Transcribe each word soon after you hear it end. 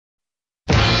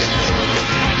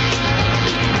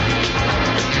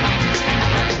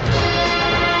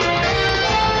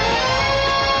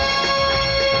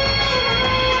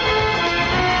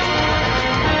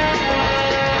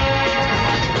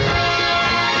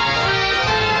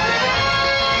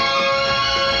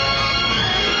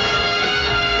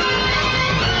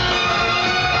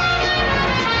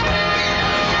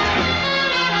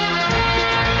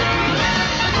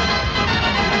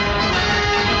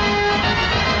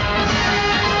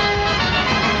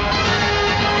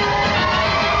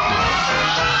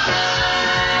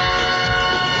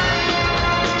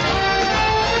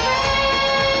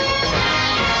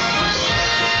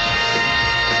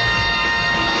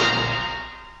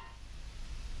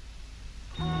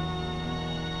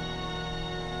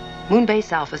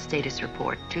Moonbase Alpha status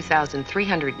report,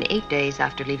 2,308 days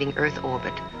after leaving Earth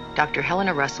orbit. Dr.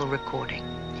 Helena Russell recording.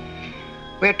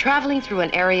 We're traveling through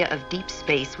an area of deep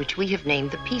space which we have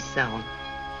named the Peace Zone.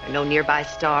 There are no nearby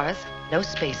stars, no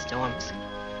space storms,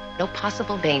 no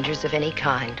possible dangers of any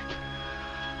kind.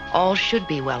 All should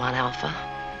be well on Alpha,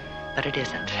 but it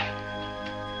isn't.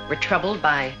 We're troubled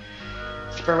by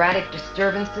sporadic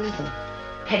disturbances and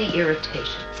petty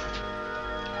irritations.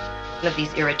 One of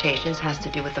these irritations has to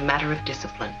do with the matter of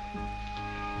discipline.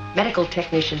 Medical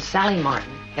technician Sally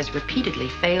Martin has repeatedly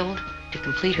failed to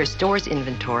complete her store's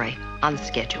inventory on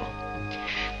schedule.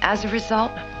 As a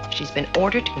result, she's been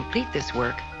ordered to complete this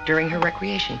work during her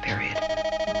recreation period.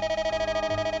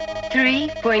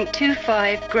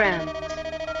 3.25 grams.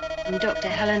 And Dr.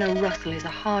 Helena Russell is a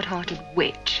hard-hearted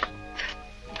witch.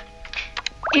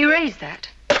 Erase that.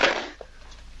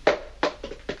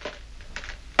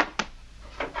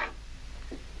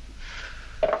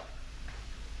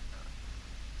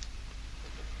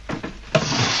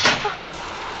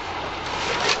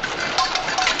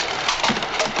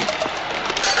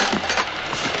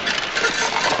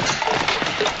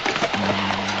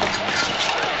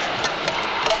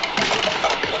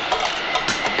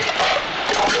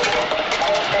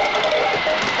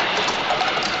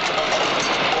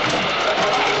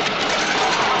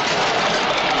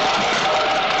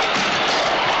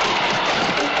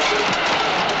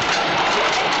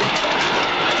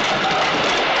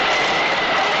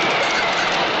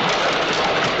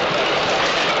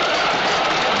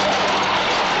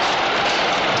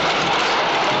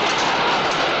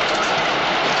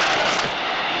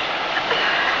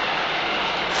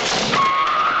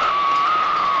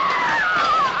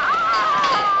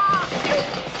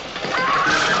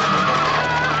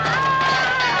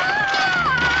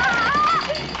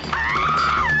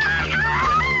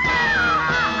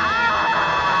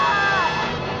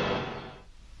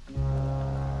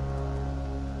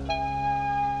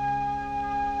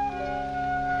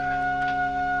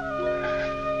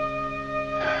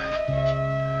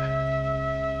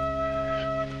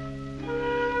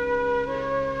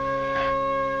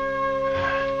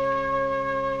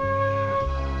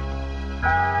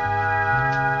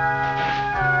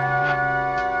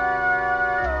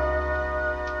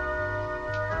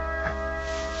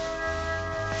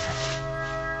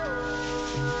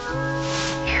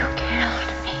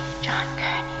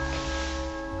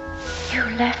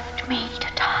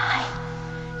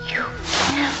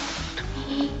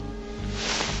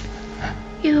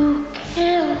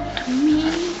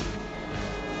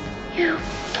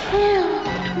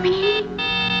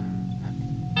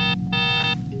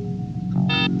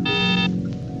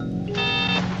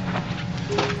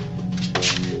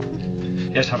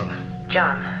 Yes, Helena.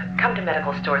 John, come to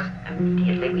medical stores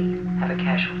immediately. We have a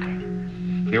casualty.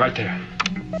 Be right there.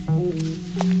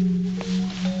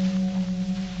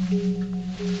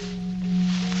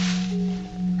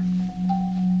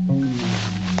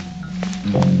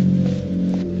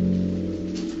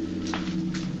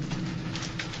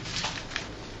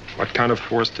 What kind of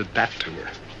force did that to her?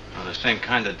 Well, the same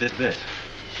kind that did this.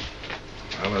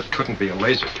 Well, it couldn't be a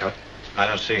laser cut. I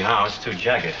don't see how. It's too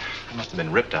jagged. It must have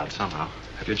been ripped out somehow.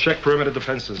 Have you checked perimeter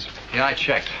defenses? Yeah, I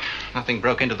checked. Nothing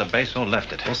broke into the base or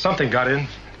left it. Well, something got in. It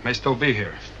may still be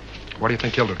here. What do you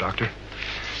think killed her, Doctor?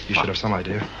 You should have some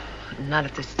idea. Not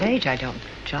at this stage, I don't.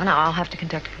 John, I'll have to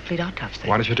conduct a complete autopsy.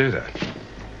 Why don't you do that?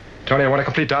 Tony, I want a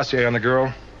complete dossier on the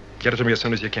girl. Get it to me as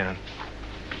soon as you can.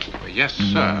 Well, yes,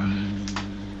 sir.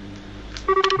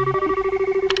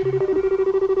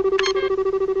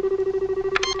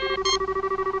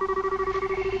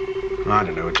 I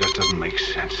don't know. It just doesn't make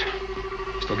sense.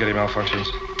 Still getting malfunctions?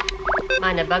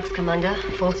 Minor bugs, Commander.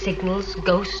 False signals,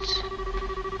 ghosts.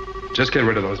 Just get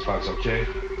rid of those bugs, okay?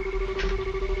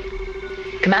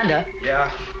 Commander?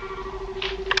 Yeah?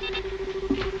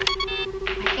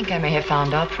 I think I may have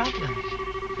found our problem.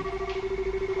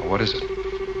 Well, what is it?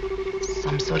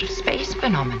 Some sort of space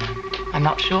phenomenon. I'm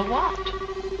not sure what.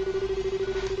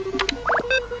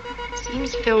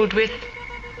 Seems filled with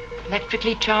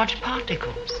electrically charged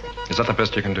particles. Is that the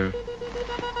best you can do?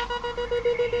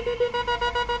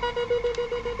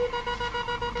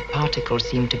 The particles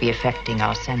seem to be affecting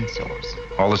our sensors.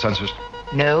 All the sensors?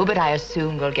 No, but I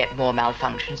assume we'll get more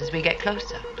malfunctions as we get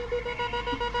closer.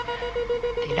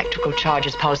 The electrical charge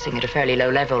is pulsing at a fairly low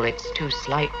level. It's too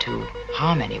slight to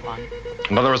harm anyone.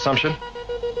 Another assumption?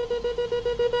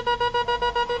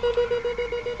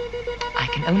 I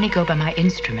can only go by my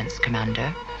instruments,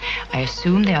 Commander. I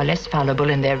assume they are less fallible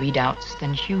in their readouts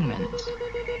than humans.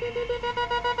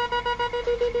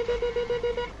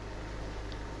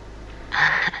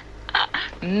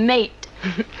 Mate.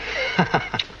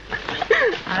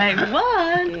 I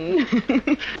won.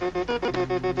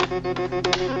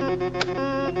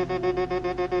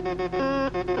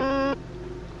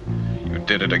 You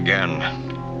did it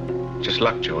again. Just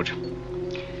luck, George.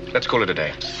 Let's call it a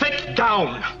day. Sit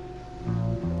down!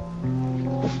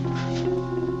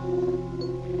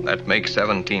 That makes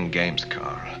 17 games,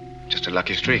 Carl. Just a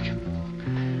lucky streak.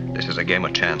 This is a game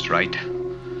of chance, right?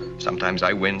 Sometimes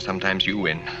I win, sometimes you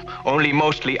win. Only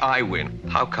mostly I win.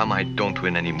 How come I don't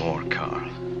win anymore, Carl?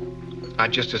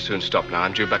 I'd just as soon stop now.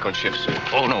 I'm due back on shift soon.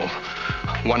 Oh, no.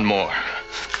 One more.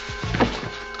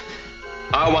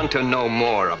 I want to know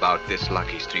more about this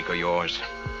lucky streak of yours.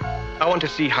 I want to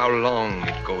see how long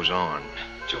it goes on.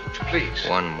 George, please.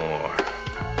 One more.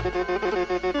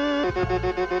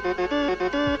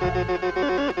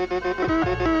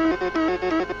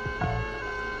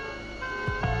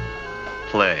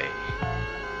 Play.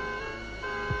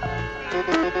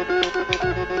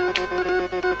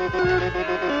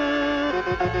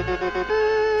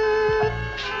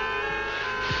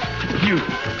 You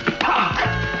punk!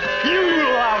 You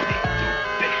lousy, you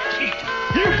big cheat!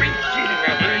 You've been cheating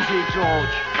me! Easy,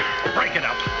 George. Break it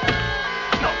up.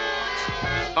 No.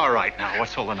 All right, now,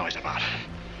 what's all the noise about?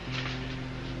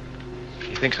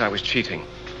 He thinks I was cheating.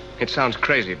 It sounds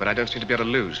crazy, but I don't seem to be able to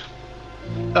lose.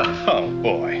 Oh,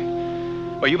 boy.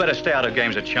 Well, you better stay out of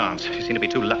games of chance. You seem to be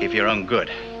too lucky for your own good.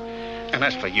 And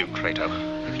as for you, Kratos,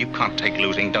 if you can't take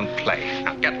losing, don't play.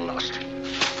 Now get lost.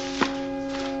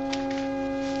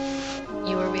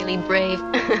 You were really brave.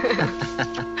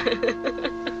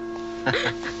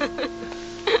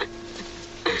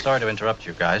 I'm sorry to interrupt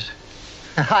you guys.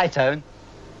 Hi, Tone.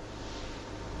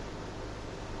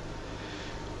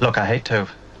 Look, I hate to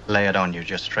lay it on you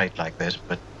just straight like this,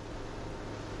 but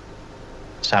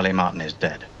Sally Martin is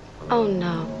dead. Oh,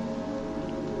 no.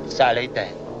 Sally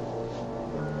dead.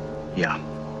 Yeah.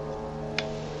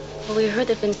 Well, we heard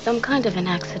there'd been some kind of an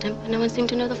accident, but no one seemed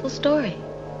to know the full story.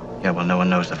 Yeah, well, no one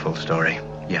knows the full story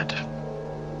yet.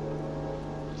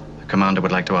 The commander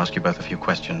would like to ask you both a few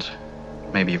questions.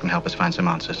 Maybe you can help us find some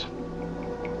answers.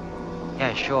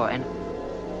 Yeah, sure. And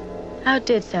How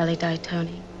did Sally die,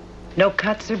 Tony? No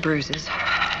cuts or bruises.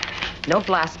 No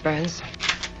blast burns.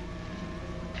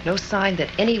 No sign that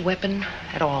any weapon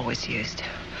at all was used.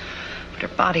 But her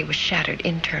body was shattered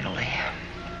internally.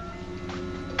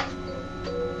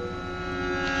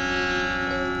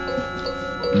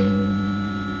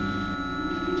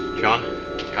 John,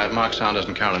 I have Mark Saunders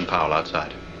and Carolyn Powell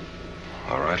outside.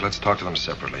 All right, let's talk to them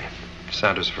separately.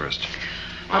 Sanders first.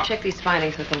 I'll check these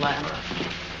findings with the lab.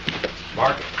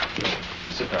 Mark,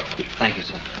 sit down. thank you,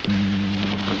 sir.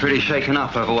 I'm pretty shaken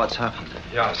up over what's happened.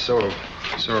 Yeah, so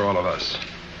are all of us.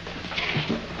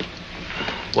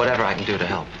 Whatever I can do to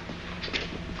help.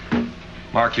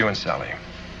 Mark, you and Sally.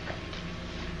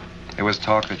 There was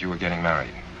talk that you were getting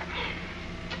married.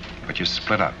 But you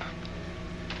split up.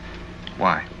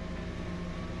 Why?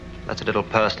 That's a little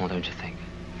personal, don't you think?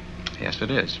 Yes,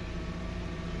 it is.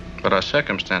 But our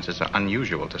circumstances are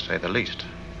unusual, to say the least.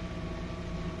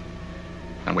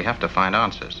 And we have to find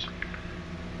answers.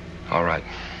 All right.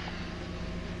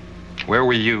 Where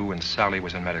were you when Sally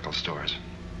was in medical stores?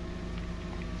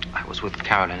 I was with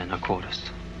Carolyn in her quarters.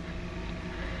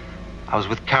 I was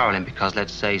with Carolyn because,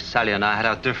 let's say, Sally and I had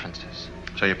our differences.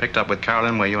 So you picked up with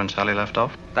Carolyn where you and Sally left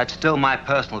off? That's still my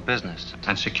personal business.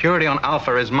 And security on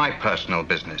Alpha is my personal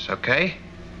business, okay?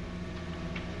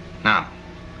 Now,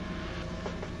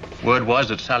 word was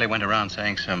that Sally went around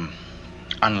saying some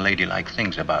unladylike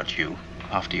things about you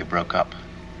after you broke up.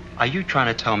 Are you trying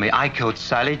to tell me I killed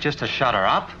Sally just to shut her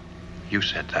up? You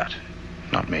said that,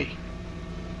 not me.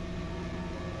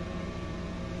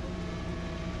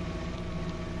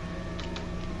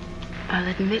 I'll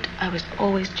admit I was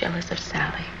always jealous of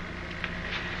Sally.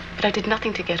 But I did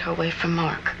nothing to get her away from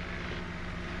Mark.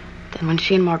 Then when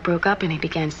she and Mark broke up and he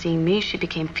began seeing me, she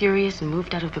became furious and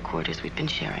moved out of the quarters we'd been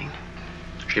sharing.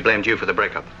 She blamed you for the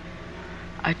breakup.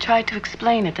 I tried to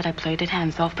explain it, that I played it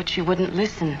hands off, but she wouldn't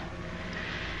listen.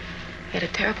 We had a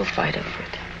terrible fight over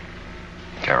it.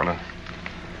 Carolyn,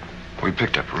 we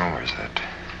picked up rumors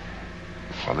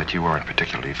that you weren't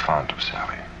particularly fond of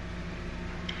Sally.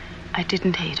 I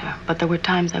didn't hate her, but there were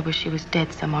times I wish she was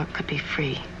dead so Mark could be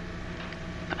free.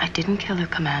 But I didn't kill her,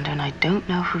 Commander, and I don't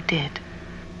know who did.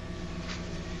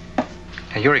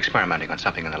 And you're experimenting on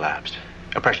something in the labs.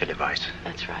 A pressure device.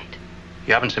 That's right.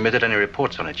 You haven't submitted any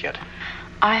reports on it yet.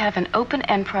 I have an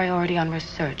open-end priority on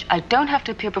research. I don't have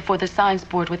to appear before the science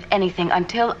board with anything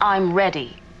until I'm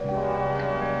ready.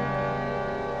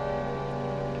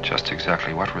 Just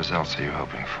exactly what results are you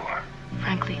hoping for?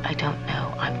 Frankly, I don't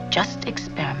know. I'm just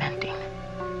experimenting.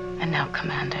 And now,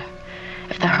 Commander,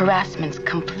 if the harassment's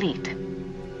complete,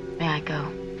 May I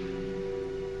go?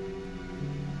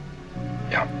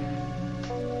 Yeah.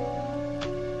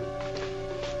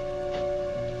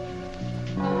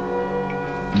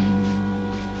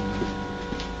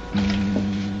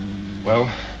 Well?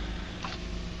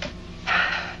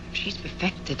 She's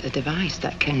perfected a device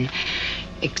that can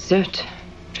exert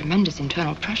tremendous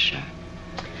internal pressure.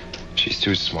 She's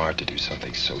too smart to do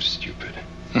something so stupid.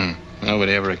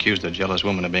 Nobody ever accused a jealous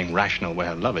woman of being rational where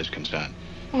her love is concerned.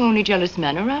 Well, only jealous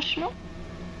men are rational.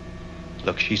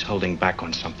 Look, she's holding back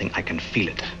on something. I can feel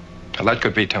it. Well, that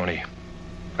could be, Tony.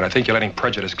 But I think you're letting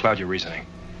prejudice cloud your reasoning.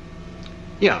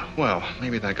 Yeah, well,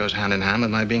 maybe that goes hand in hand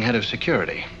with my being head of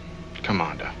security.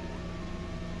 Commander.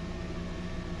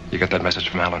 You got that message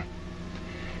from Alan?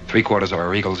 3/4 of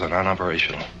our Eagles are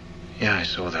non-operational. Yeah, I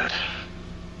saw that.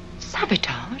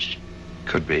 Sabotage?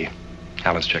 Could be.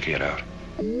 Alan's checking it out.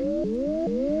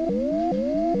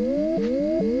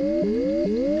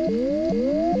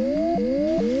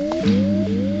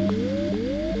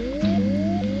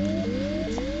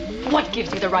 What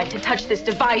gives you the right to touch this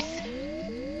device?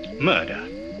 Murder.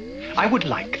 I would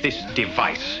like this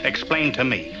device explained to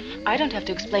me. I don't have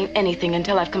to explain anything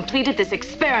until I've completed this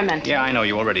experiment. Yeah, I know.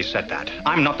 You already said that.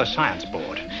 I'm not the science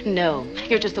board. No,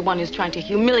 you're just the one who's trying to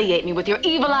humiliate me with your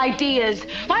evil ideas.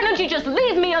 Why don't you just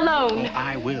leave me alone? Oh,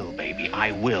 I will, baby.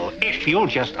 I will. If you'll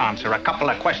just answer a couple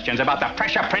of questions about the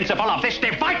pressure principle of this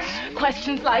device.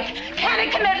 Questions like, can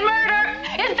it commit murder?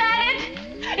 Is that it?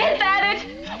 Is that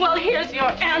it? Well, here's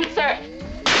your answer.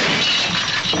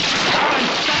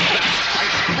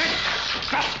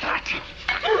 Stop that!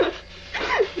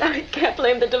 Now I can't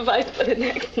blame the device for the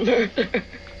next murder.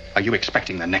 Are you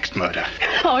expecting the next murder?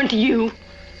 Aren't you?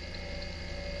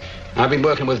 I've been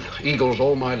working with Eagles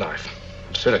all my life.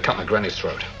 Instead of cutting my granny's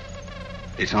throat.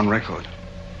 It's on record.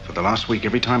 For the last week,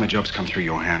 every time a job's come through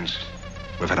your hands,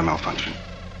 we've had a malfunction.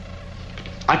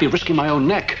 I'd be risking my own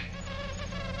neck.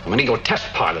 I'm an Eagle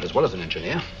test pilot as well as an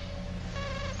engineer.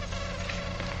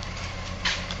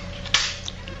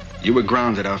 You were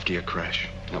grounded after your crash.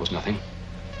 That was nothing.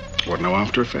 What, no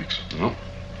after effects? No.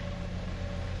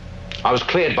 I was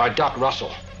cleared by Doc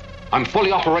Russell. I'm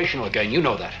fully operational again, you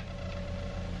know that.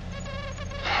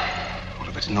 Well,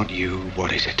 if it's not you,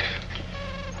 what is it?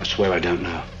 I swear I don't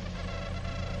know.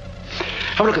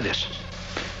 Have a look at this.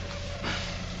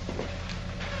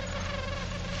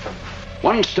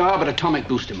 1 starboard atomic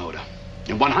booster motor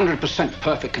in 100%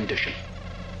 perfect condition.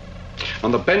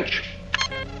 On the bench,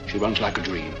 she runs like a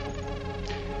dream.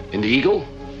 In the Eagle,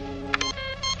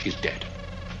 she's dead.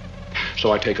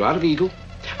 So I take her out of the Eagle,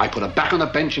 I put her back on the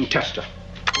bench and test her.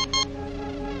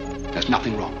 There's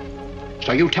nothing wrong.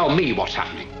 So you tell me what's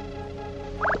happening.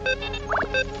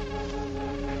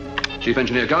 Chief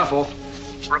Engineer Garforth.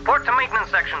 Report to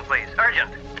maintenance section, please.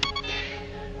 Urgent.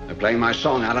 They're playing my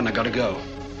song, Alan. I gotta go.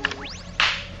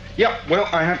 Yeah, well,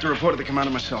 I have to report to the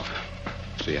commander myself.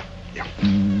 See ya. Yeah.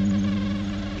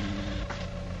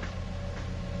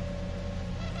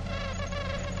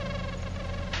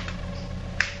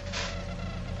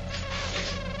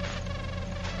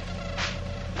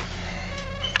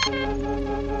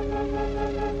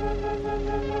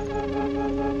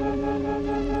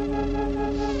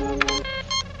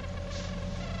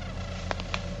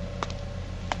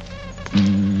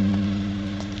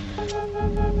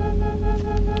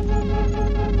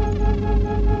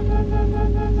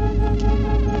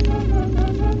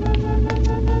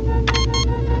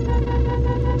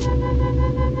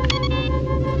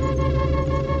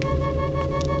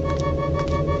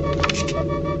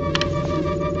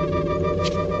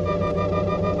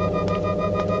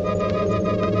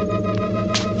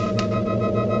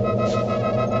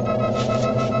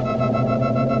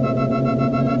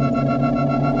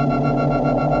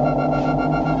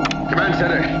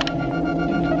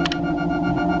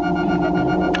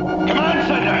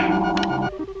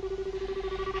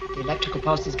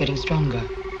 Is getting stronger.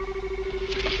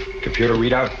 Computer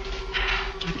readout?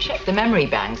 Check the memory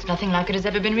banks. Nothing like it has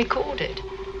ever been recorded.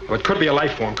 Well, it could be a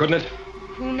life form, couldn't it?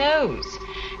 Who knows?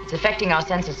 It's affecting our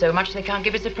senses so much they can't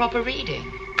give us a proper reading.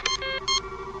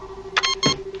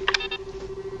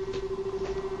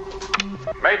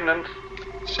 Maintenance.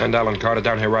 Send Alan Carter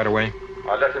down here right away.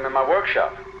 I left him in my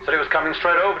workshop. Said he was coming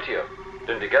straight over to you.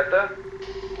 Didn't he get there?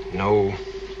 No.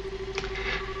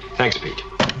 Thanks, Pete.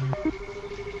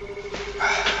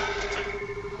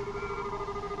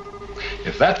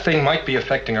 If that thing might be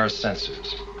affecting our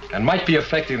senses, and might be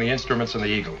affecting the instruments in the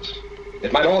Eagles,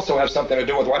 it might also have something to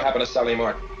do with what happened to Sally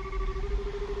Martin.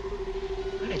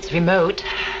 Well, it's remote,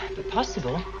 but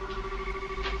possible.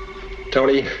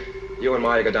 Tony, you and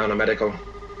Maya go down to medical.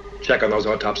 Check on those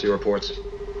autopsy reports.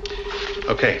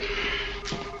 Okay.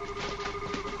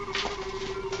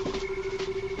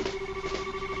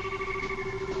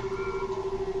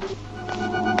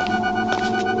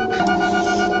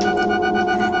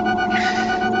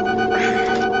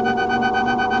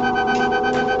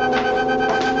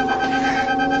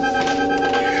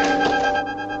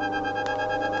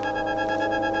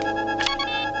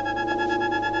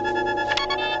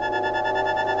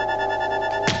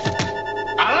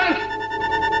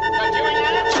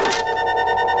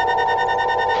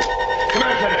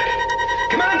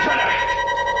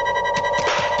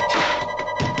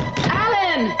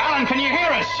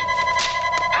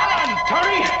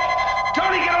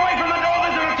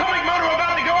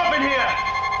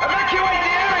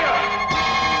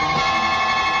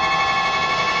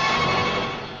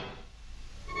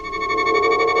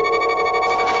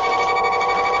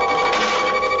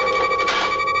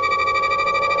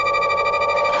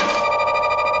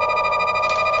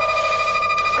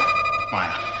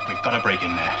 break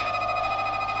in there.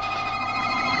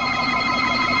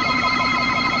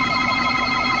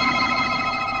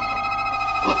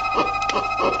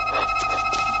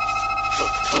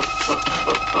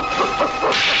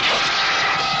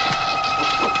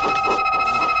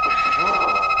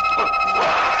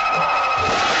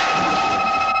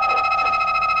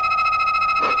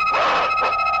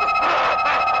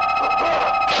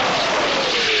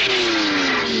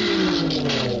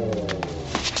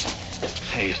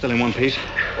 Still in one piece?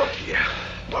 Yeah.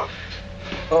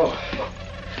 Oh,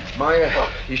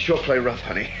 you sure play rough,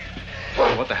 honey.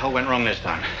 What the hell went wrong this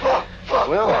time?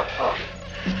 Well,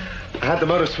 I had the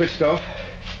motor switched off,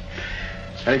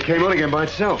 and it came on again by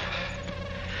itself.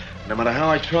 No matter how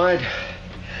I tried,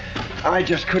 I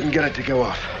just couldn't get it to go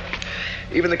off.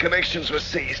 Even the connections were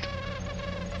seized.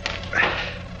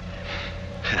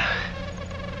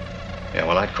 Yeah,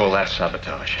 well, I'd call that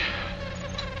sabotage.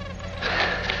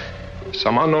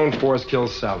 Some unknown force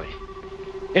kills Sally.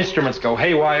 Instruments go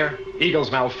haywire, eagles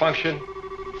malfunction.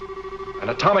 An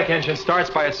atomic engine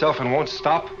starts by itself and won't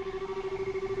stop.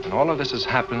 And all of this has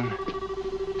happened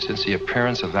since the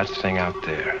appearance of that thing out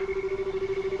there.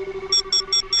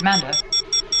 Commander,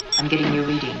 I'm getting new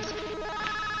readings.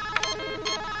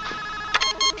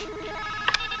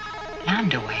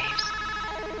 Lambda waves.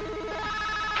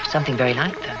 Something very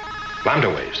like them. Lambda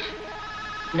waves?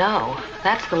 No,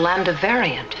 that's the Lambda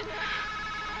variant.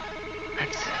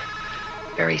 That's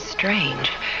very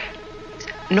strange.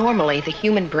 Normally, the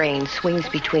human brain swings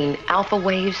between alpha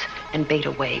waves and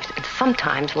beta waves, and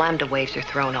sometimes lambda waves are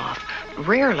thrown off.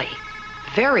 Rarely,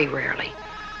 very rarely,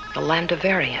 the Lambda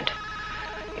variant.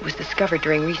 It was discovered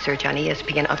during research on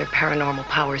ESP and other paranormal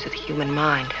powers of the human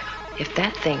mind. If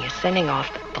that thing is sending off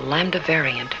the Lambda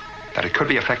variant... That it could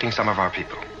be affecting some of our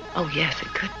people. Oh, yes,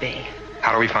 it could be.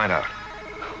 How do we find out?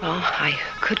 Well, I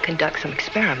could conduct some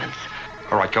experiments.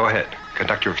 All right, go ahead.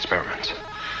 Conduct your experiments.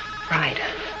 Right.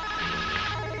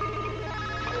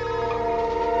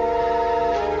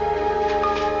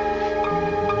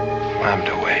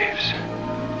 Lambda waves.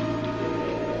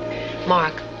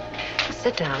 Mark,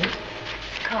 sit down.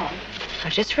 Calm. Now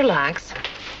just relax.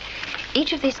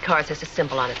 Each of these cards has a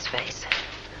symbol on its face.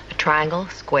 A triangle,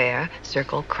 square,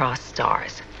 circle, cross,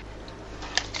 stars.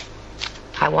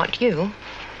 I want you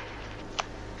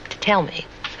to tell me.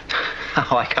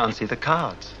 Oh, I can't see the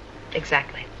cards.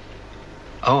 Exactly.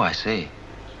 Oh, I see.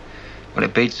 Well,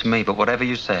 it beats me, but whatever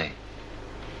you say.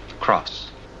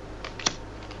 Cross.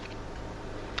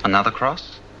 Another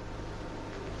cross?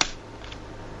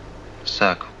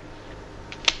 Circle.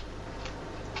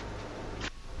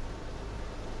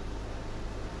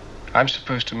 I'm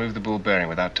supposed to move the ball bearing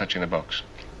without touching the box.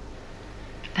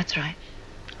 That's right.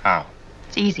 How?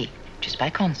 It's easy, just by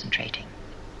concentrating.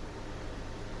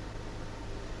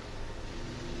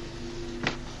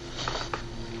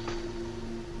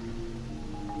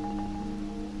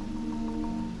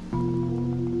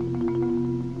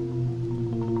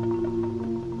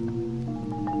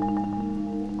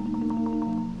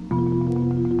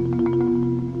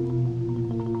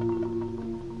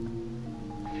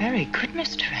 Very good,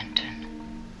 Mr. Renton.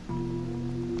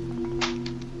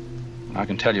 I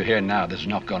can tell you here now this is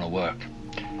not going to work.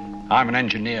 I'm an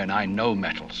engineer and I know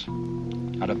metals.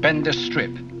 Now, to bend this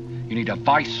strip, you need a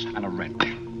vise and a wrench.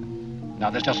 Now,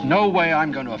 there's just no way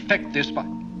I'm going to affect this by...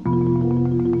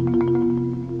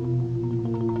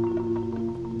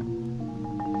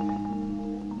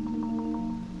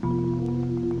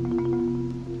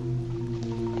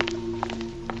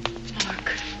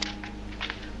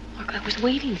 Mark, I was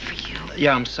waiting for you.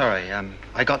 Yeah, I'm sorry.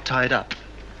 I got tied up.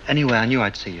 Anyway, I knew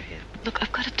I'd see you here. Look,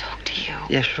 I've got to talk to you.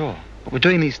 Yeah, sure. But we're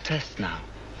doing these tests now.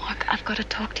 Mark, I've got to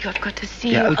talk to you. I've got to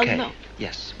see Yeah, you okay. alone.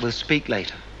 Yes, we'll speak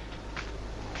later.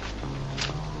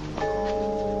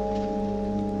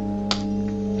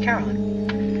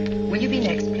 Carolyn, will you be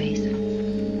next, please?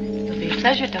 It'll be a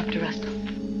pleasure, Dr. Russell.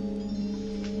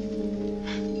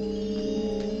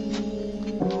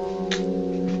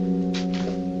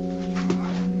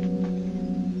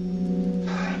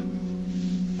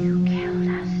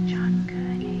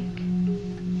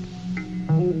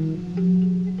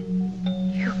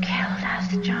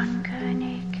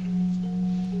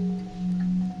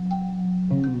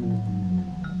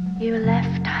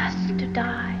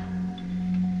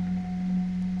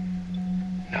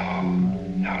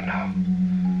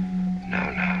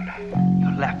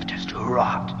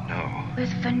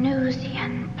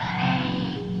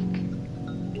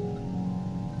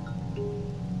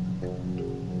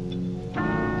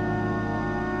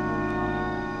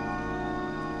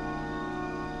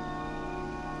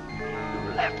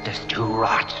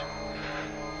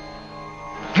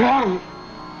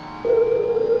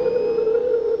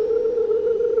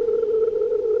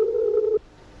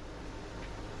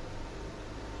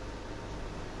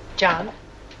 John,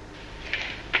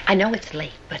 I know it's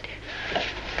late, but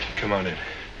Come on in.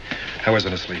 I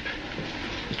wasn't asleep.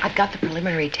 I've got the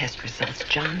preliminary test results,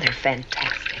 John. They're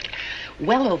fantastic.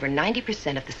 Well over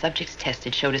 90% of the subjects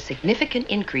tested showed a significant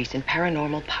increase in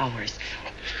paranormal powers.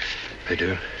 They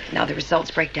do? Now, the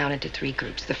results break down into 3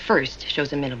 groups. The first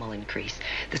shows a minimal increase.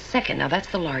 The second, now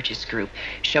that's the largest group,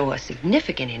 show a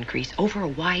significant increase over a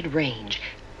wide range.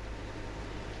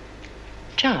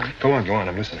 John. Go on,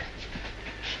 I'm listening.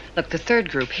 Look, the third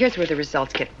group, here's where the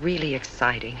results get really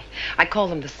exciting. I call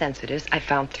them the sensitives. I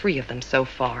found 3 of them so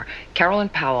far. Carolyn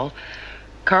Powell,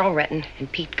 Carl Retton, and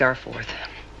Pete Garforth.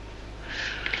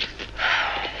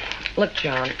 Look,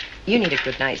 John, you need a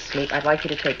good night's sleep. I'd like you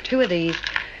to take 2 of these.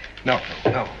 No.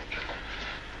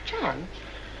 John?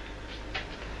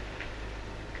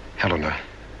 Helena,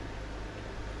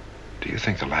 do you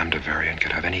think the Lambda variant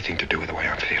could have anything to do with the way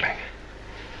I'm feeling?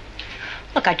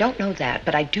 Look, I don't know that,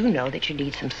 but I do know that you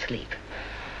need some sleep.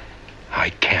 I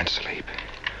can't sleep.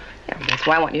 Yeah, that's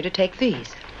why I want you to take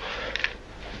these.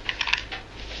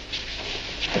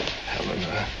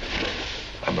 Helena,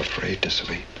 I'm afraid to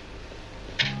sleep.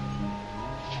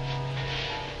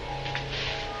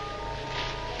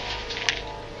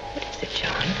 What is it,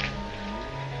 John?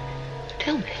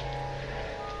 Tell me.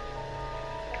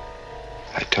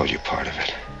 I told you part of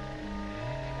it.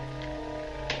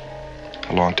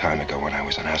 A long time ago, when I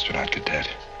was an astronaut cadet,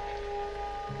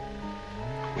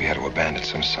 we had to abandon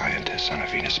some scientists on a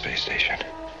Venus space station.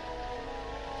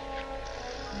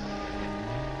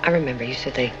 I remember you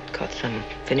said they caught some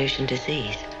Venusian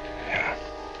disease. Yeah.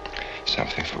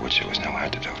 Something for which there was no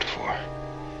antidote for.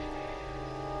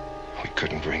 We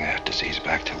couldn't bring that disease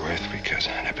back to Earth because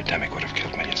an epidemic would have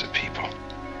killed millions of people.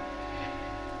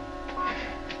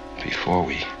 Before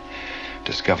we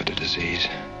discovered the disease,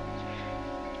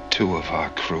 2 of our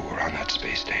crew were on that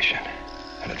space station,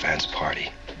 an advance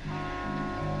party.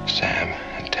 Sam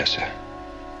and Tessa.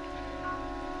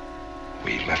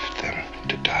 We left them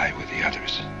to die with the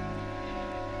others.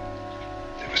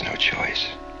 There was no choice.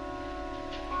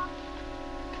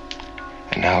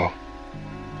 And now,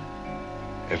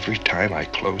 every time I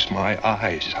close my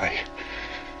eyes,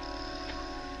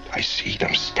 I see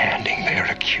them standing there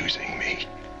accusing me.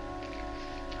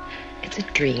 It's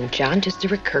a dream, John, just a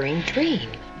recurring dream.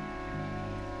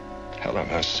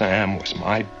 Helena, Sam was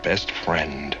my best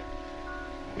friend.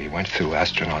 We went through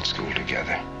astronaut school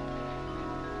together.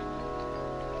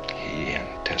 He and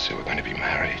Tessa were going to be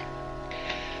married.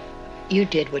 You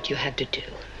did what you had to do.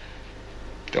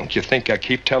 Don't you think I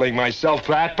keep telling myself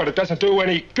that? But it doesn't do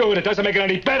any good. It doesn't make it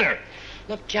any better.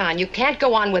 Look, John, you can't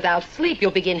go on without sleep.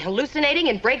 You'll begin hallucinating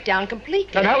and break down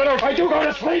completely. And Helena, if I do go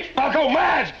to sleep, I'll go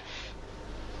mad.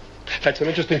 That's an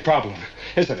interesting problem,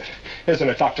 isn't it? Isn't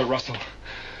it, Dr. Russell?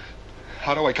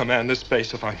 How do I command this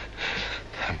space if I'm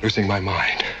losing my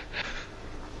mind?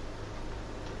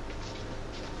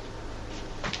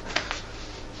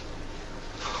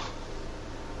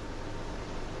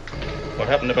 What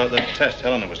happened about that test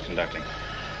Helena was conducting?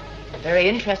 Very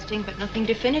interesting, but nothing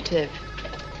definitive.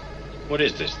 What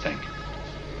is this thing?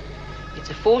 It's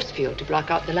a force field to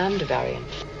block out the Lambda variant.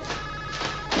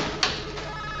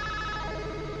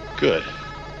 Good.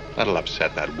 That'll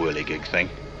upset that whirligig thing.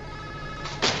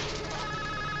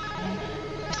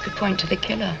 This could point to the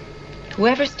killer.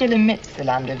 Whoever still emits the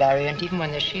Lambda variant, even when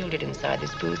they're shielded inside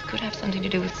this booth, could have something to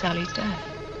do with Sally's death.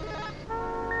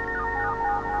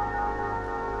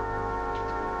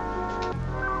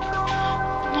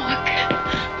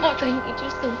 Mark, I need you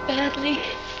so badly.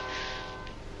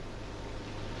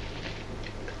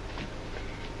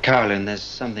 Carolyn, there's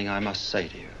something I must say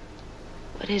to you.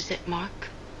 What is it, Mark?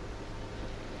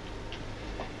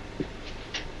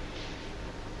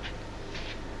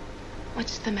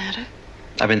 What's the matter?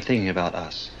 I've been thinking about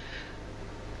us.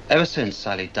 Ever since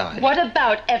Sally died. What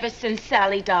about ever since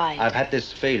Sally died? I've had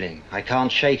this feeling, I can't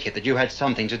shake it, that you had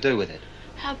something to do with it.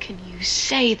 How can you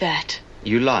say that?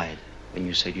 You lied when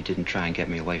you said you didn't try and get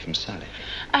me away from Sally.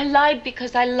 I lied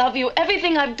because I love you.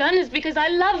 Everything I've done is because I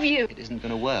love you. It isn't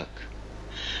going to work.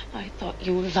 I thought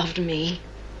you loved me.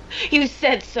 You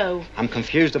said so. I'm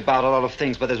confused about a lot of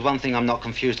things, but there's one thing I'm not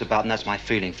confused about, and that's my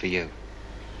feeling for you.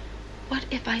 What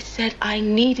if I said I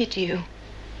needed you?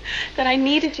 That I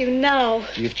needed you now?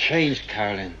 You've changed,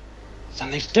 Carolyn.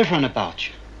 Something's different about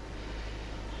you.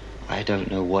 I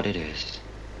don't know what it is.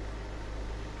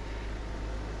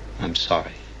 I'm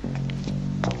sorry. I'll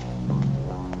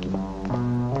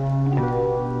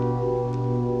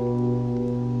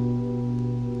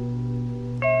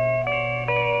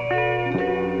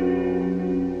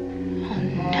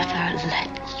never let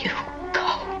you go.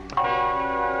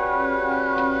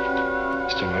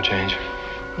 Still no change?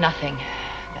 Nothing.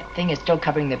 That Thing is still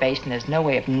covering the base, and there's no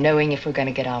way of knowing if we're going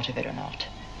to get out of it or not.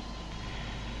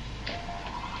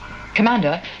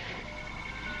 Commander?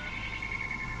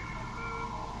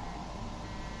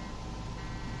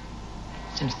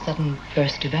 Some sudden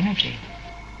burst of energy.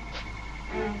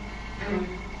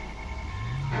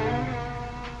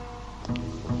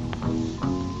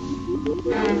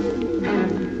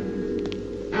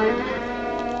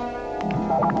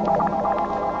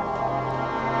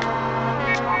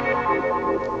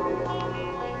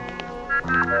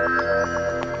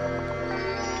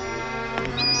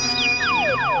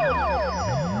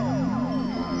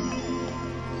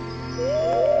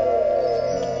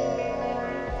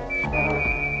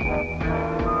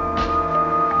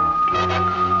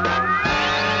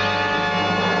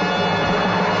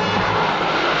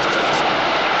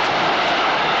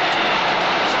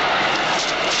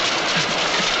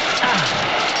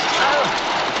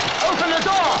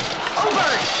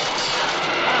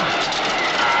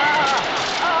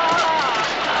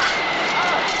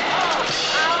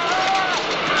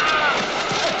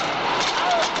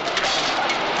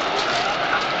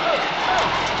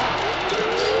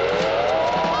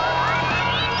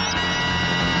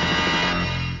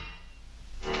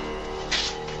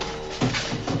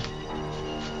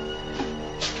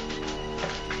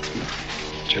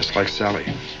 Just like Sally.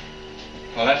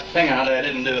 Well, that thing out there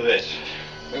didn't do this.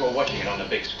 We were watching it on the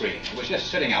big screen. It was just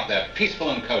sitting out there, peaceful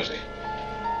and cozy.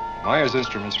 Meyer's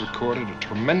instruments recorded a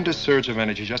tremendous surge of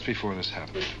energy just before this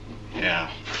happened.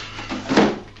 Yeah.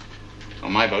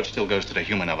 Well, my vote still goes to the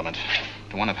human element.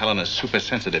 To one of Helena's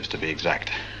super-sensitives, to be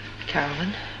exact.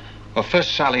 Carolyn? Well,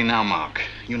 first Sally, now Mark.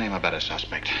 You name a better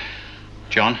suspect.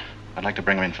 John, I'd like to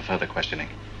bring her in for further questioning.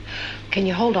 Can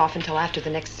you hold off until after the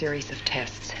next series of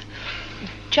tests?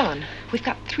 John, we've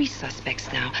got 3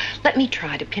 suspects now. Let me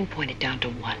try to pinpoint it down to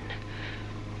 1.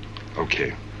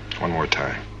 Okay. One more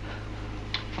time.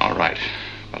 All right.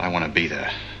 But I want to be there.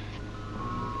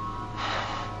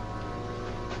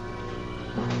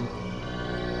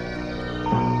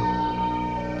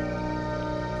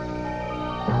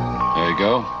 There you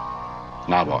go.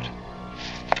 Now what?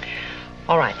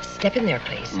 All right. Step in there,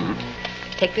 please.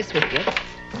 Mm-hmm. Take this with you.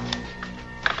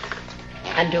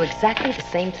 And do exactly the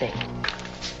same thing.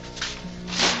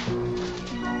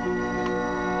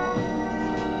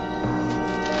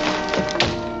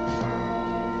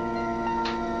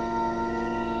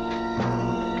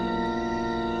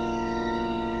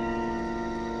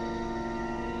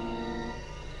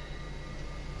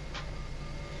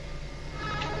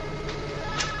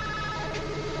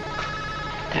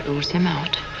 That rules him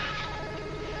out.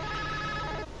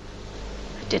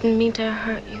 I didn't mean to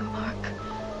hurt you, Mark.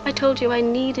 I told you I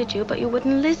needed you, but you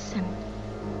wouldn't listen.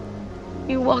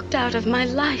 You walked out of my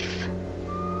life.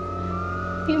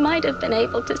 You might have been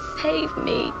able to save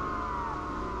me.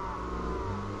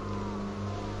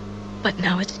 But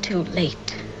now it's too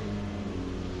late.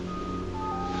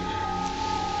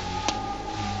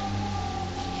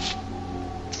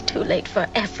 It's too late for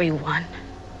everyone.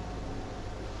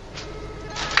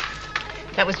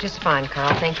 That was just fine,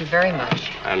 Carl. Thank you very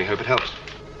much. I only hope it helps.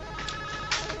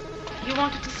 You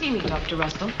wanted to see me, Dr.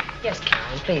 Russell? Yes,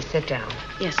 Carolyn. Please sit down.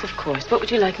 Yes, of course. What would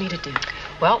you like me to do?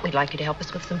 Well, we'd like you to help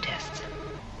us with some tests.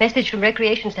 Message from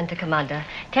Recreation Center, Commander.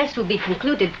 Test will be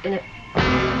concluded in a...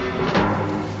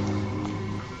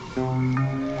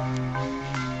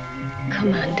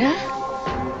 Commander?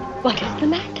 What is the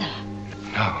matter?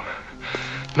 No.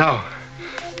 No.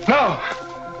 No!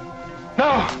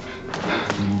 No!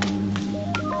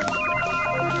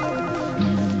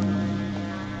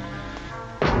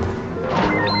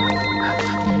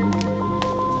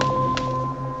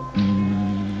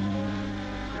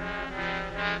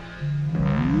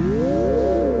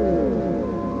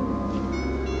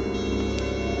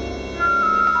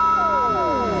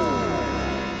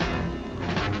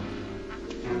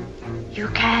 You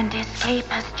can't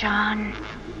escape us, John.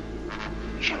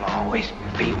 She'll always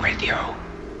be with you.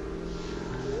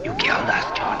 You killed us,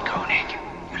 John Koenig.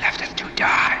 You left us to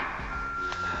die.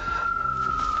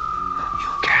 You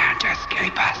can't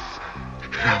escape us. You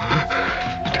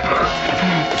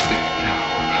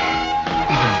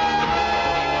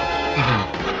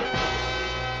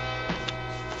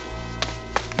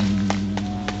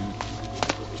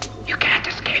can't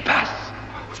escape us.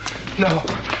 No.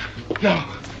 No.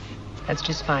 That's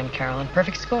just fine, Carolyn.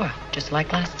 Perfect score, just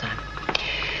like last time.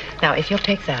 Now, if you'll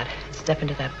take that and step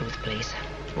into that booth, please.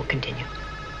 We'll continue.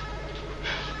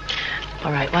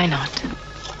 All right, why not?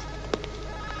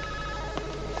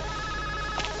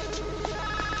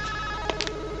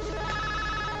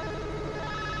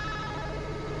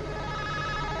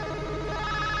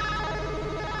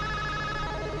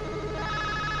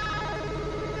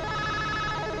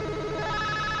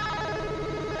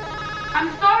 I'm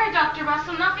sorry, Dr.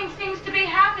 Russell. Nothing seems to be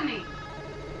happening.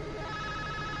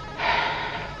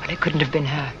 But it couldn't have been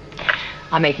her.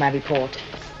 I'll make my report.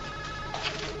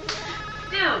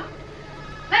 Still,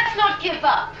 let's not give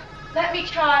up. Let me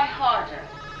try harder.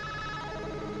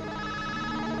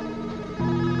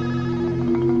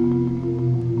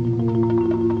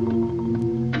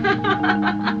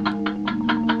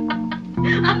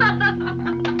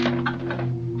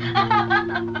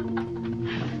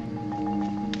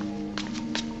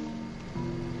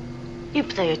 You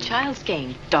play a child's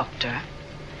game, Doctor.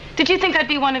 Did you think I'd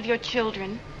be one of your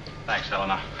children? Thanks,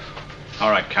 Helena.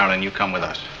 All right, Carolyn, you come with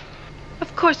us.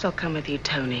 Of course I'll come with you,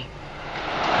 Tony.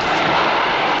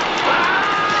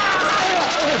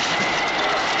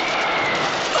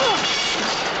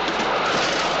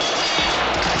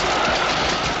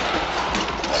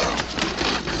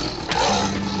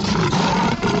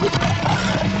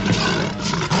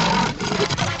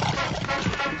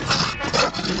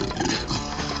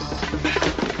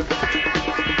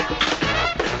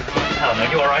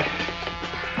 Helena, you all right?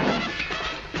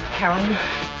 Carolyn?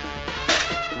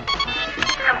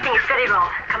 Something is very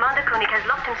wrong. Commander Koenig has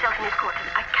locked himself in his quarters.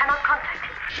 I cannot contact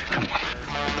him. Come on.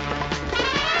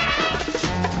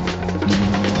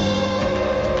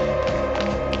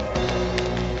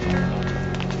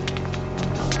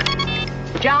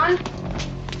 John?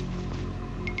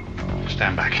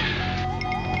 Stand back.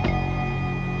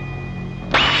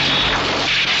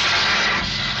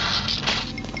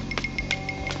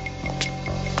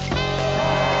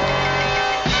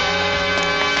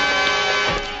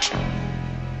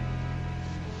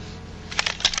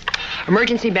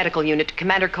 Emergency medical unit to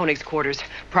Commander Koenig's quarters.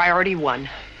 Priority 1.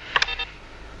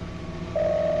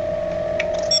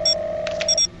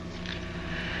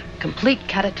 Complete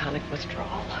catatonic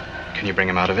withdrawal. Can you bring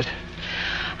him out of it?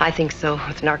 I think so,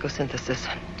 with narcosynthesis.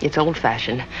 It's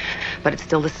old-fashioned, but it's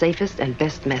still the safest and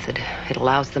best method. It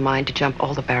allows the mind to jump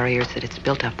all the barriers that it's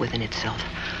built up within itself.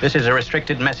 This is a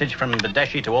restricted message from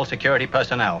Badeshi to all security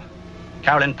personnel.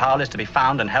 Carolyn Powell is to be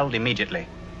found and held immediately.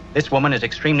 This woman is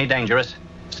extremely dangerous.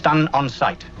 Stun on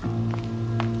sight.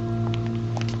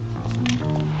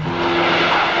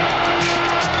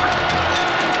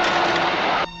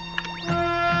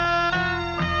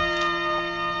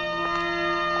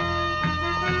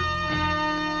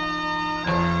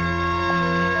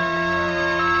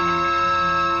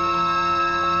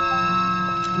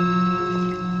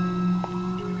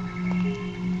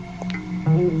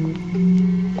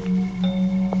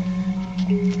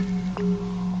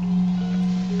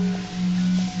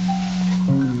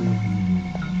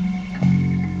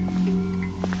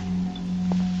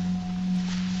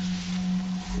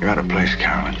 You're out of place,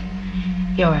 Carolyn.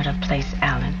 You're at a place,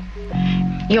 Alan.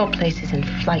 Your place is in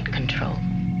flight control.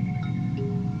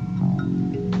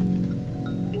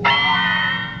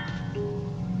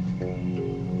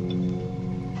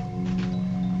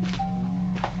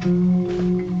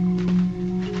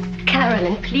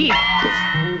 Carolyn, please.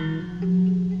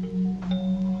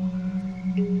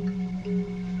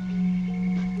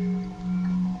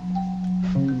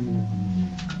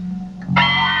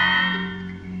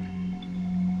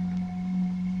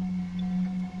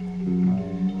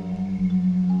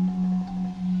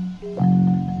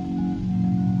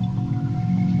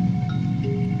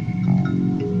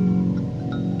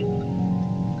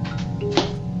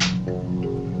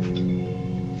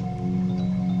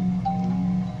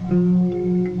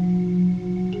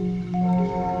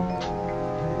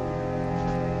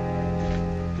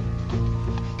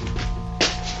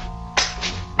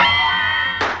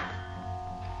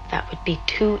 Be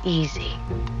too easy.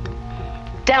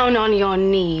 Down on your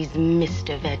knees,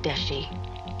 Mr. Badeshi.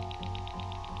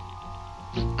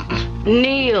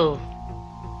 Kneel.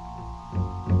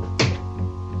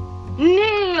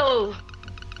 Kneel.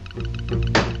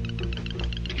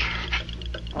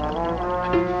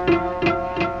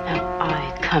 Now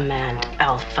I command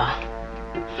Alpha.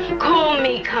 Call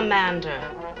me Commander.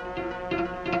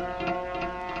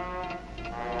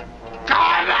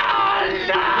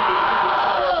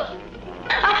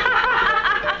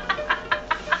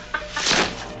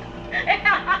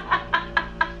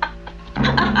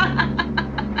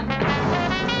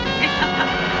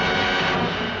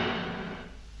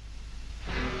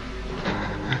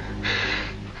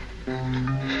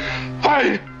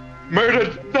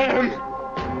 Murdered them!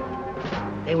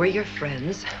 They were your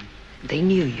friends. They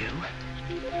knew you.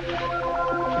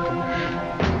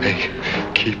 They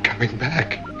keep coming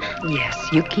back.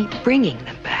 Yes, you keep bringing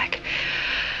them back.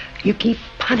 You keep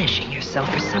punishing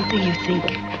yourself for something you think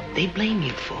they blame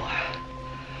you for.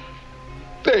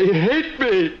 They hate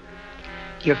me!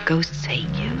 Your ghosts hate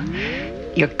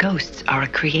you. Your ghosts are a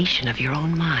creation of your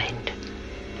own mind.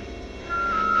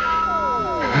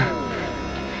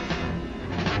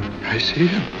 I see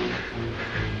them.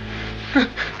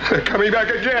 They're coming back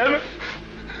again.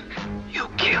 You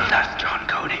killed us, John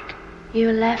Koenig.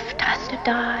 You left us to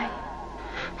die.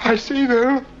 I see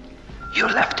them. You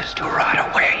left us to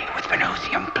rot away with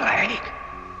Venusian plague.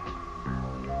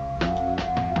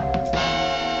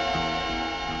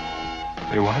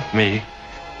 They want me.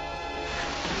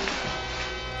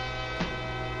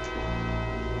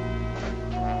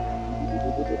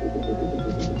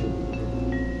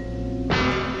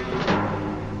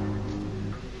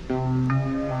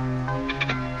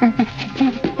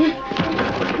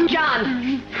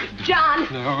 John,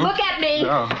 No. look at me.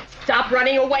 No. Stop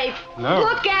running away. No.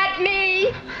 Look at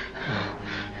me.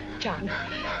 John,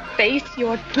 face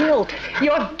your guilt.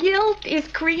 Your guilt is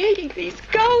creating these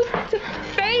ghosts.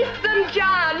 Face them,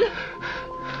 John.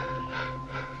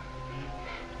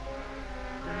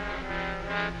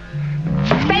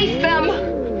 Face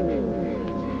them.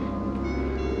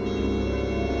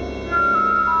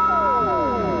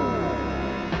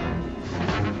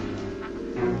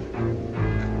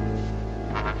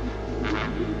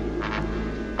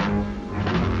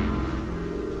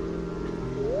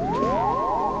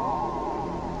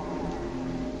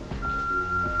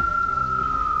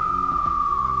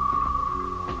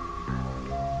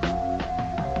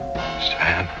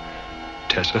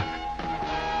 Tessa,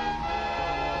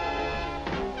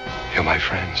 you're my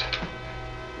friends.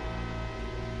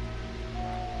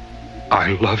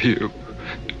 I love you.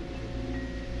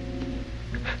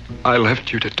 I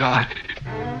left you to die.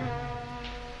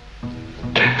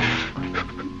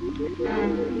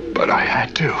 But I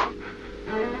had to.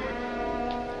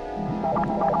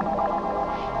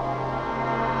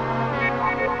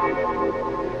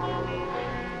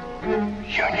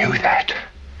 You knew that.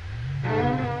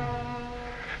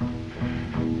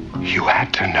 You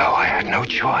had to know I had no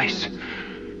choice.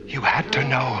 You had to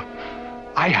know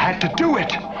I had to do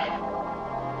it.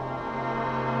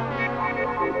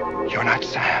 You're not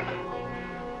Sam.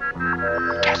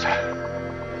 Tessa.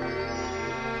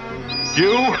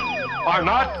 You are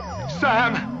not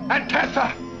Sam and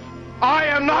Tessa. I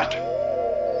am not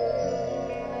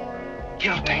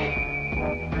guilty.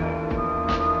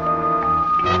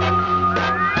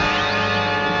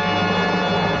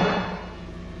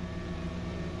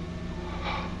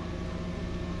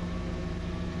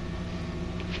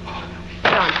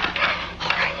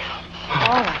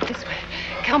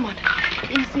 Come on.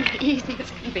 Easy as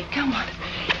can be. Come on.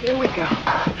 Here we go.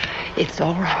 It's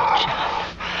all right, John.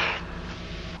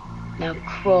 Now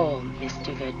crawl,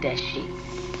 Mr. Verdeshi.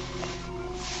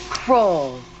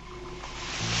 Crawl.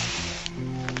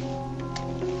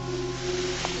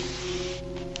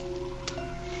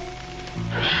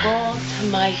 Crawl to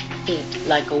my feet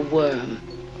like a worm.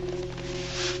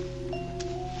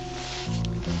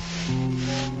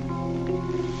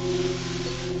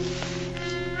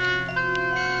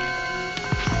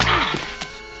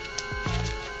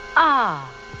 Ah,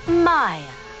 Maya.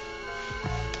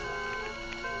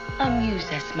 Amuse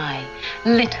us, my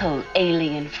little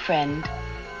alien friend.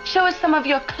 Show us some of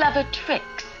your clever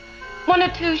tricks. 1 or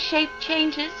 2 shape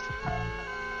changes.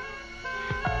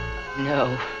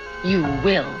 No, you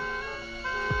will.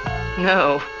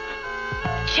 No.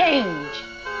 Change.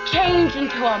 Change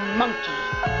into a monkey.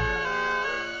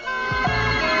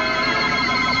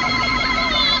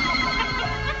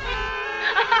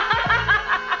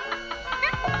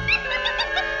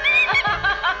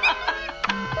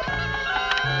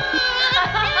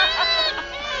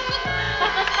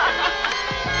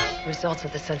 Results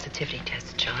of the sensitivity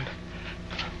test, John.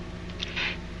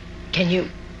 Can you...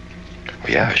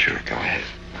 Yeah, sure. Go ahead.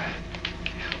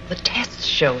 The tests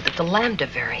show that the Lambda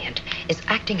variant is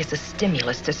acting as a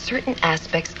stimulus to certain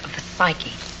aspects of the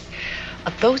psyche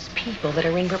of those people that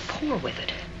are in rapport with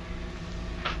it.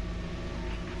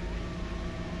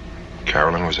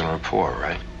 Carolyn was in rapport,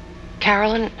 right?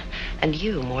 Carolyn and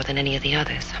you more than any of the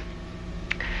others.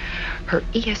 Her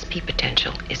ESP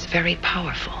potential is very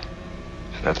powerful.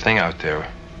 That thing out there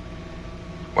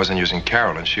wasn't using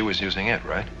Carolyn. She was using it,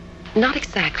 right? Not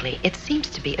exactly. It seems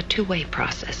to be a two-way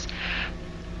process.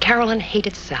 Carolyn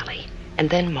hated Sally,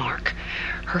 and then Mark.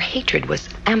 Her hatred was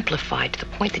amplified to the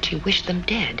point that she wished them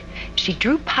dead. She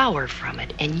drew power from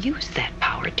it and used that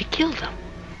power to kill them.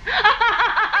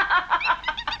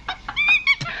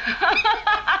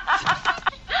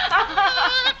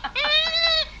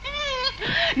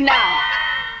 Now,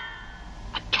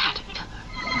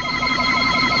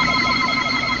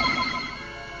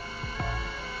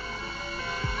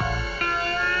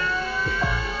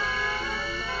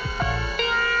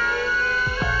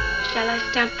 shall I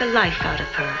stamp the life out of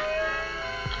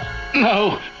her?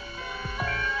 No.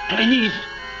 Please.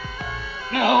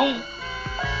 No.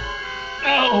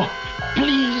 No,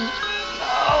 please.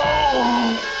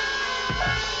 No.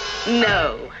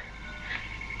 No.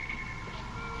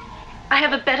 I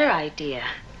have a better idea.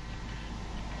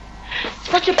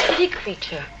 Such a pretty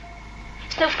creature.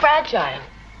 So fragile.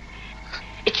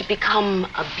 It should become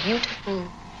a beautiful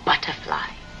butterfly.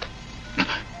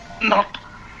 Not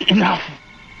enough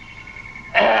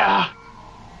air.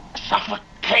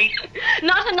 Suffocate.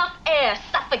 Not enough air.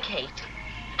 Suffocate.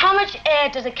 How much air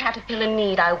does a caterpillar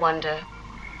need, I wonder?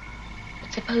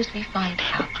 But suppose we find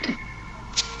out.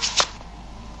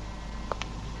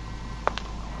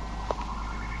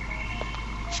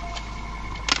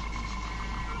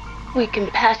 We can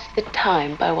pass the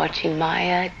time by watching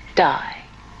Maya die.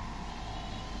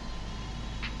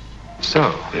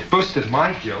 So, it boosted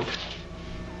my guilt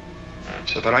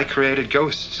so that I created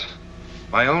ghosts.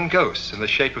 My own ghosts in the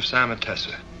shape of Sam and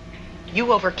Tessa.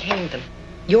 You overcame them.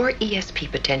 Your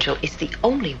ESP potential is the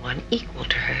only one equal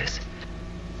to hers.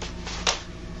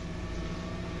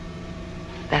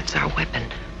 That's our weapon.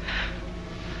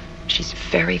 She's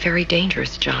very, very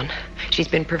dangerous, John. She's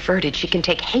been perverted. She can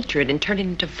take hatred and turn it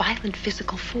into violent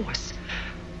physical force.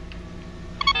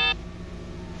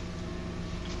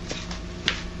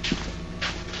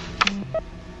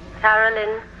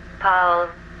 Carolyn Powell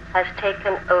has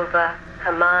taken over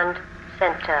Command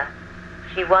Center.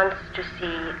 She wants to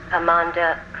see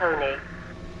Commander Koenig.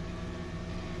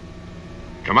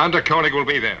 Commander Koenig will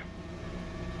be there.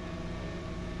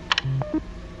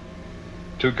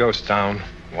 2 ghosts down,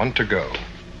 1 to go.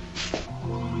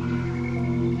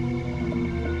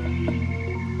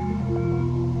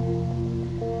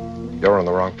 You're in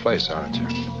the wrong place, aren't you?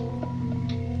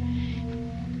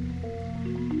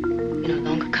 You no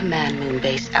longer command Moon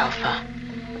Base Alpha.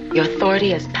 Your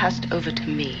authority has passed over to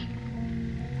me.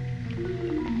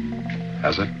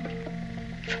 Has it?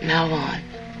 From now on,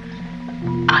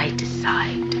 I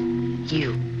decide.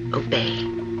 You obey.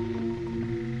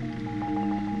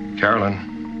 Carolyn,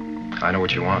 I know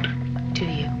what you want. Do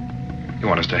you? You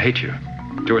want us to hate you,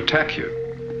 to attack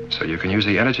you, so you can use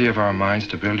the energy of our minds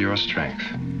to build your strength.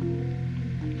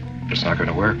 It's not going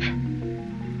to work.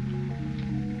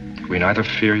 We neither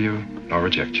fear you nor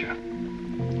reject you.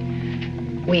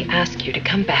 We ask you to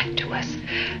come back to us.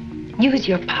 Use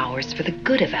your powers for the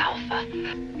good of Alpha.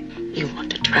 You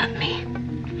want to trap me.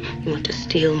 You want to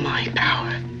steal my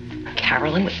power.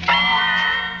 Carolyn,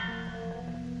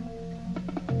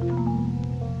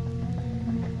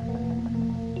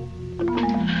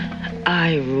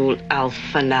 I rule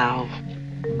Alpha now.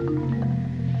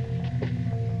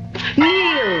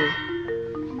 Kneel!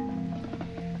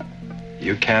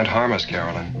 You can't harm us,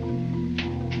 Carolyn.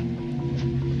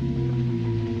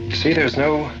 You see, there's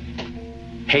no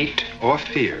hate or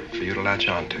fear for you to latch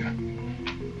onto.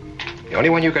 The only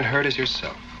one you can hurt is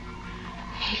yourself.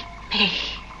 Hate me.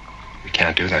 We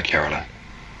can't do that, Carolyn.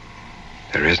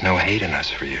 There is no hate in us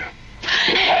for you.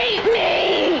 Hate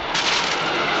me!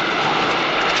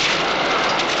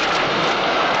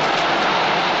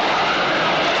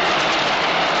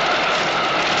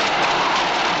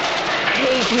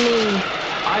 Hate me.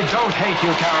 I don't hate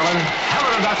you, Carolyn.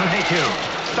 Helena doesn't hate you.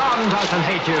 Son doesn't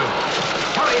hate you.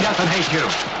 Kelly doesn't hate you.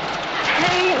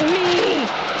 Hate me.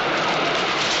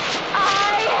 I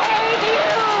hate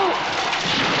you.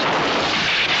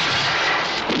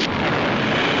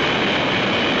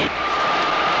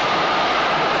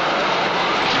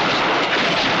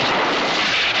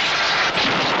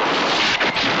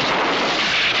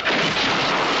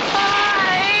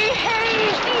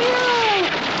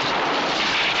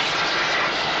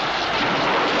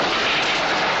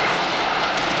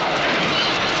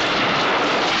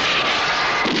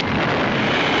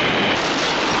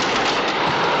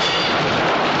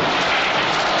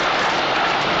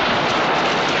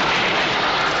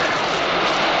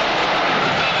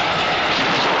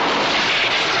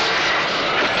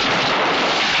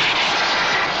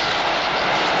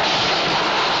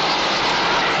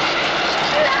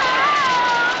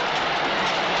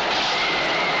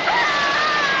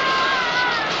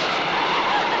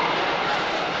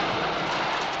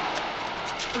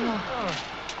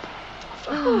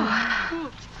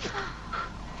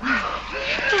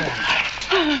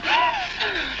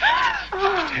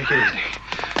 Take it easy.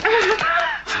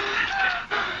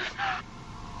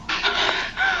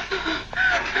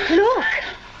 Look.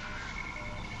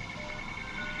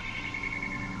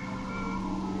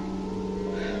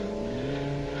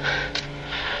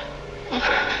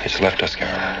 It's left us,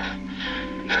 Carolyn.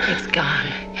 it's gone.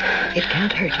 It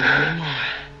can't hurt you anymore.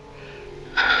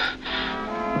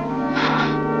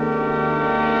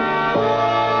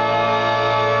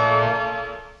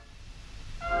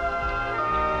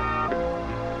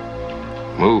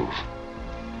 Move.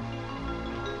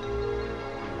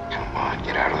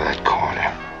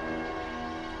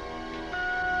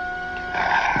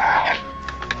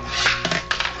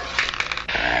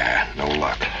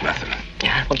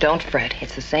 don't fret.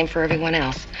 It's the same for everyone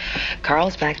else.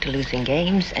 Carl's back to losing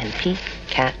games, and Pete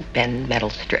can't bend metal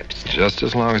strips. Just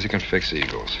as long as he can fix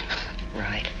eagles.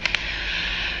 Right.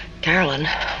 Carolyn,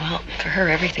 well, for her,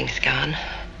 everything's gone.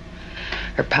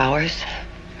 Her powers,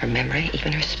 her memory,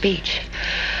 even her speech.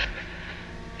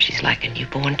 She's like a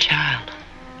newborn child.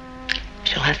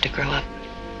 She'll have to grow up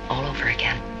all over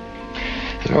again.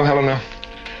 You know, Helena,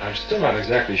 I'm still not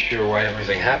exactly sure why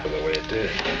everything happened the way it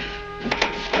did.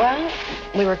 Well,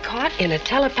 we were caught in a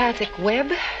telepathic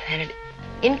web, and it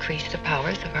increased the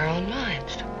powers of our own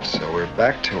minds. So we're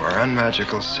back to our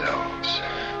unmagical selves.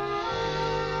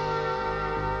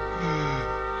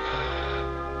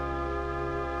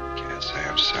 Can't say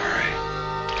I'm sorry.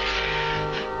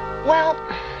 Well,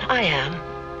 I am.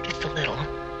 Just a little.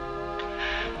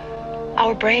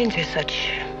 Our brains are such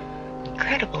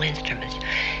incredible instruments.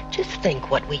 Just think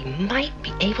what we might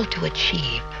be able to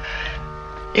achieve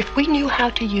if we knew how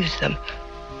to use them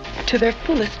to their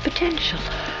fullest potential.